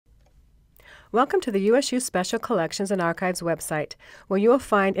Welcome to the USU Special Collections and Archives website, where you will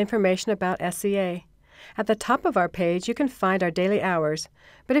find information about SCA. At the top of our page, you can find our daily hours,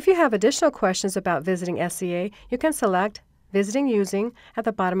 but if you have additional questions about visiting SCA, you can select Visiting Using at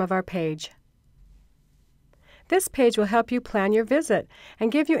the bottom of our page. This page will help you plan your visit and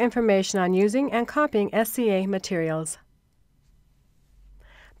give you information on using and copying SCA materials.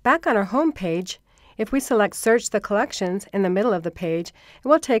 Back on our home page, if we select Search the Collections in the middle of the page, it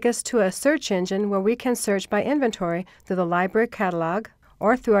will take us to a search engine where we can search by inventory through the library catalog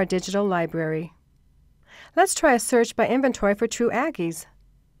or through our digital library. Let's try a search by inventory for True Aggies.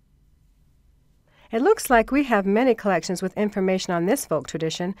 It looks like we have many collections with information on this folk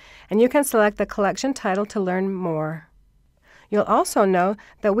tradition, and you can select the collection title to learn more. You'll also know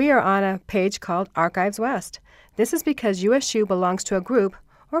that we are on a page called Archives West. This is because USU belongs to a group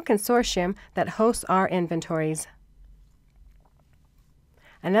or consortium that hosts our inventories.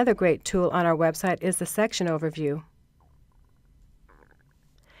 Another great tool on our website is the section overview.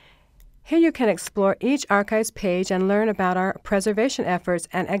 Here you can explore each archives page and learn about our preservation efforts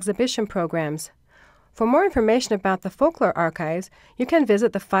and exhibition programs. For more information about the Folklore Archives, you can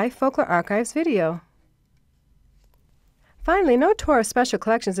visit the Fife Folklore Archives video. Finally, no tour of Special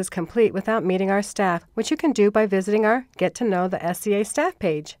Collections is complete without meeting our staff, which you can do by visiting our Get to Know the SCA staff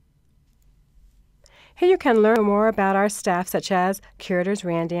page. Here you can learn more about our staff, such as curators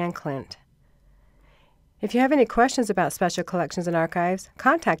Randy and Clint. If you have any questions about Special Collections and Archives,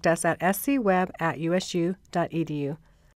 contact us at scweb@usu.edu.